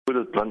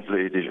put it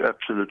bluntly, it is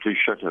absolutely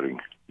shattering.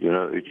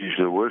 It is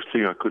the worst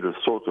thing I could have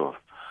thought of.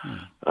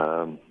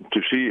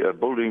 To see a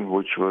building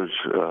which was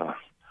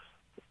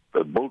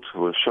built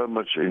with so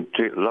much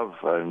love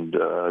and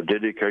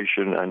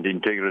dedication and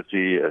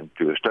integrity, and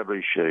to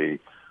establish a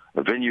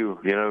venue,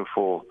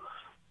 for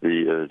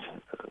the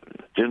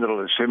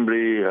General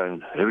Assembly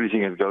and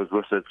everything that goes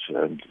with it,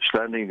 and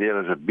standing there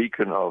as a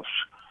beacon of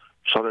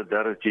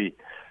solidarity,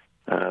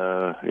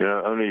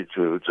 only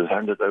to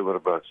hand it over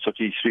about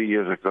 33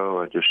 years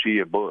ago, and to see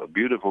a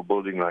beautiful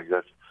building like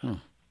that,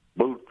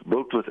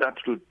 built with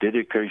absolute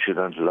dedication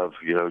and love,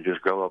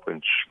 just go up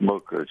and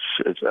smoke.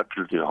 It's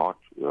absolutely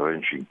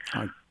heart-wrenching.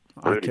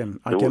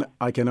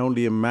 I can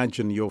only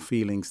imagine your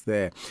feelings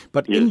there.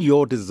 But in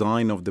your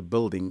design of the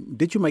building,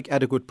 did you make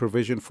adequate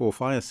provision for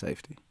fire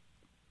safety?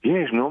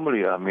 Yes,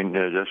 normally,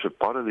 that's a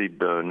part of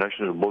the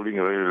national building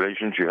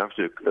regulations. You have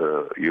to,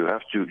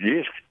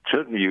 yes,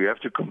 certainly you have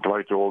to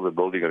comply to all the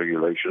building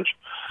regulations,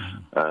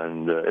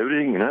 and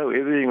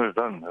everything was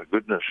done.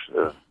 Goodness,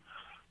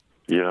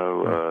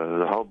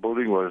 the whole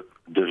building was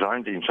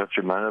designed in such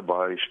a manner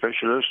by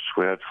specialists.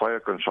 We had fire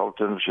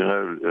consultants,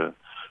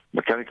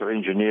 mechanical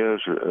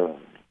engineers,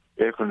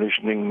 air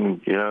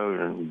conditioning,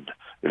 and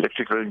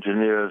electrical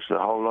engineers, the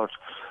whole lot.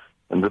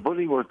 And the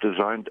building was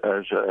designed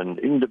as an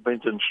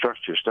independent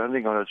structure,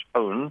 standing on its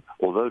own,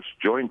 although it's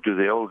joined to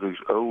the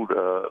old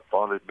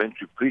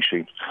parliamentary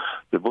precinct.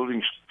 The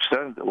building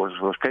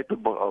was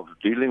capable of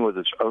dealing with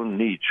its own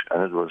needs,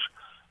 and it was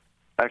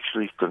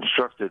actually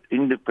constructed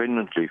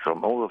independently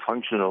from all the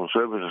functional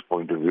services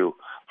point of view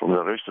from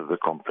the rest of the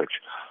complex.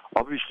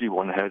 Obviously,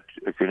 one had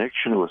a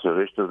connection with the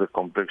rest of the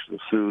complex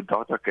through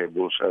data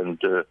cables and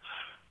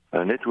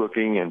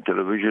networking and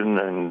television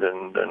and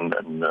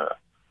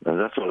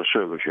that sort of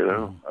service,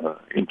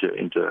 into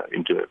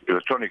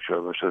electronic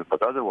services.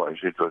 But otherwise,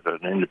 it was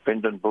an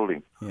independent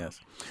building.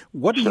 Yes.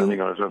 What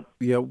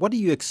do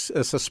you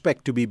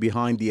suspect to be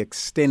behind the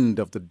extent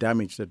of the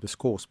damage that was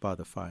caused by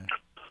the fire?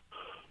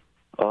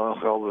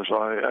 Elvis,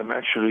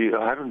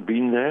 I haven't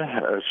been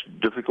there. It's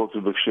difficult to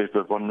assess,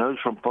 but one knows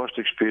from past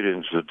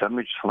experience the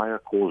damage fire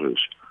causes.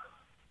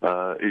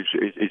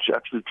 It's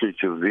absolutely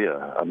severe.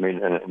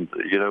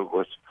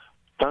 With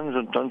tons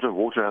and tons of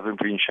water having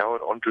been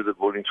showered onto the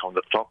buildings from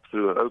the top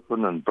through an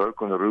open and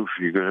broken roof,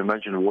 you can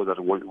imagine where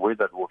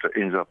that water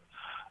ends up.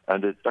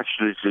 And it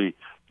absolutely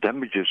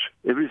damages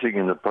everything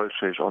in the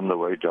process on the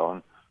way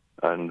down.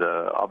 And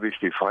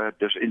obviously fire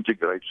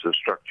disintegrates the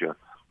structure.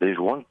 There's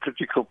one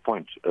critical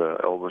point,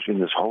 Elvis, in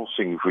this whole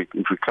thing.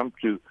 If we come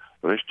to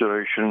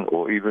restoration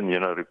or even,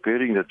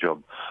 repairing the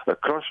job,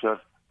 across that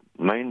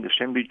main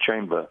assembly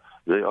chamber,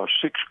 there are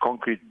 6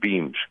 concrete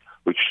beams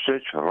which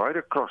stretch right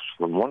across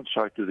from one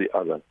side to the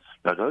other.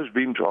 Now, those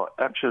beams are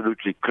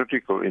absolutely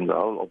critical in the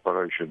whole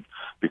operation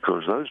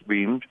because those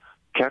beams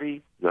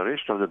carry the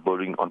rest of the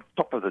building on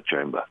top of the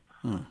chamber,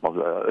 of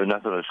the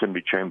National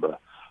Assembly chamber.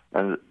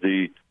 And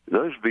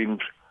those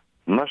beams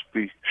must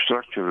be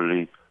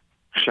structurally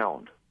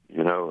sound,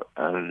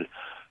 and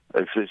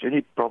if there's any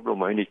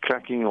problem or any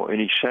cracking or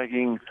any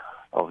sagging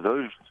of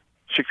those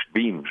 6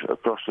 beams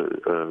across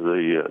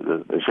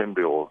the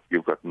assembly hall,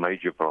 you've got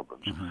major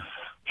problems.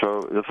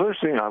 So the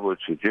first thing I would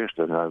suggest,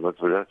 and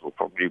that will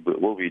probably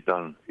will be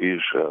done,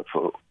 is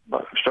for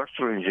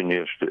structural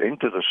engineers to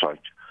enter the site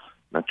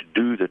and to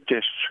do the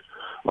tests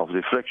of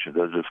deflection,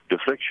 the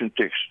deflection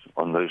test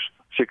on those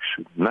 6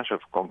 massive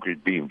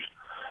concrete beams.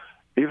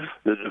 If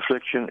the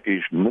deflection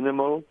is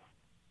minimal,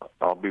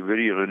 I'll be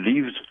very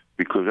relieved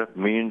because that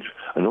means,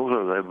 and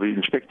also they'll be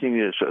inspecting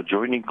the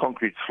adjoining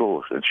concrete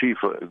floors and see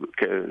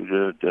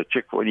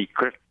check for any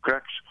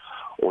cracks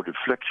or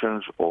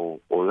deflections or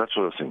that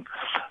sort of thing.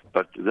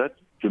 But that,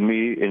 to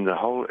me, in the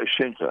whole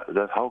center,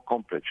 that whole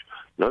complex,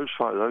 those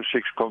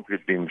 6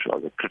 concrete beams are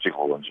the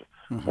critical ones,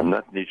 and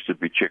that needs to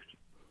be checked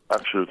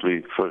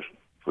absolutely first.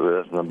 So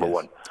that's number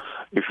one.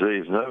 If there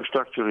is no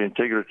structural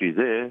integrity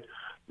there,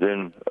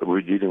 then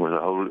we're dealing with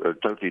a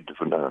totally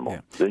different animal.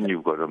 Yeah. Then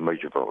you've got a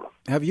major problem.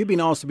 Have you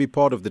been asked to be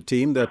part of the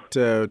team that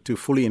to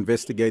fully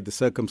investigate the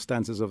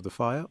circumstances of the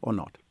fire or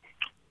not?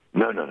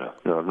 No,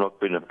 I've not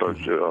been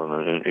approached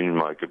in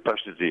my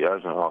capacity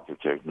as an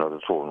architect, not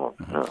at all.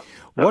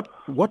 No.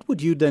 What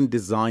would you then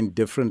design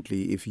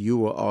differently if you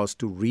were asked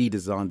to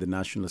redesign the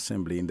National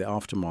Assembly in the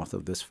aftermath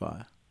of this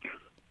fire?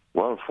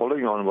 Well,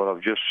 following on what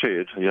I've just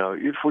said,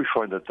 if we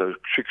find that those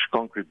 6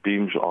 concrete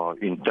beams are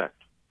intact,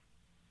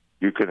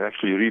 you can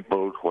actually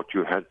rebuild what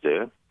you had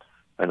there.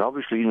 And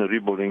obviously in the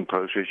rebuilding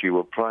process, you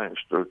will try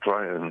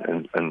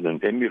and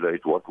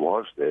emulate what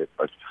was there.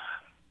 But,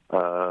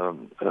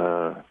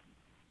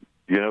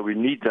 we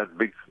need that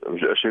big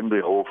assembly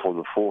hall for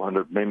the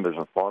 400 members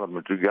of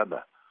parliament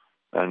together.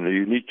 And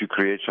you need to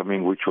create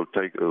something which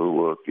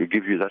will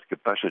give you that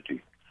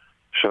capacity.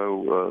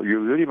 So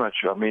you very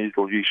much, it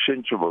will be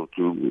sensible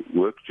to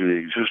work to the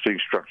existing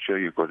structure.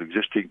 You've got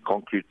existing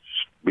concrete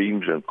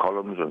beams and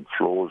columns and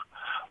floors.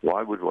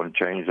 Why would one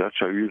change that?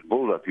 So you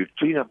build up, you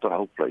clean up the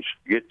whole place,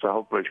 get the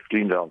whole place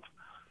cleaned out,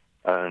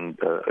 and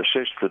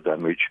assess the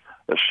damage,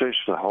 assess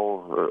the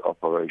whole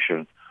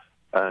operation,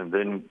 and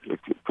then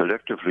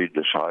collectively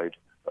decide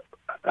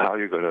how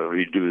you're going to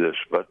redo this.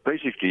 But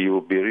basically, you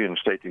will be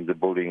reinstating the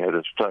building at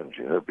its terms,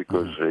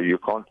 because you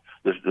can't.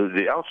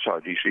 The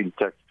outside is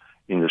intact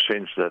in the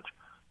sense that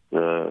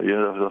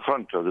the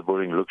front of the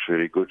building looks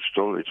very good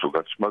still. It's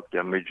got smoke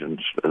damage and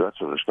that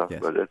sort of stuff,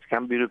 but it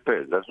can be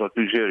repaired. That's not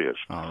too serious.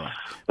 All right.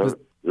 So,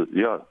 the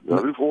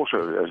roof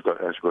also has got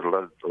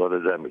a lot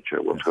of damage.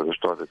 One's got to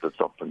start at the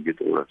top and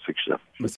get all that fixed up.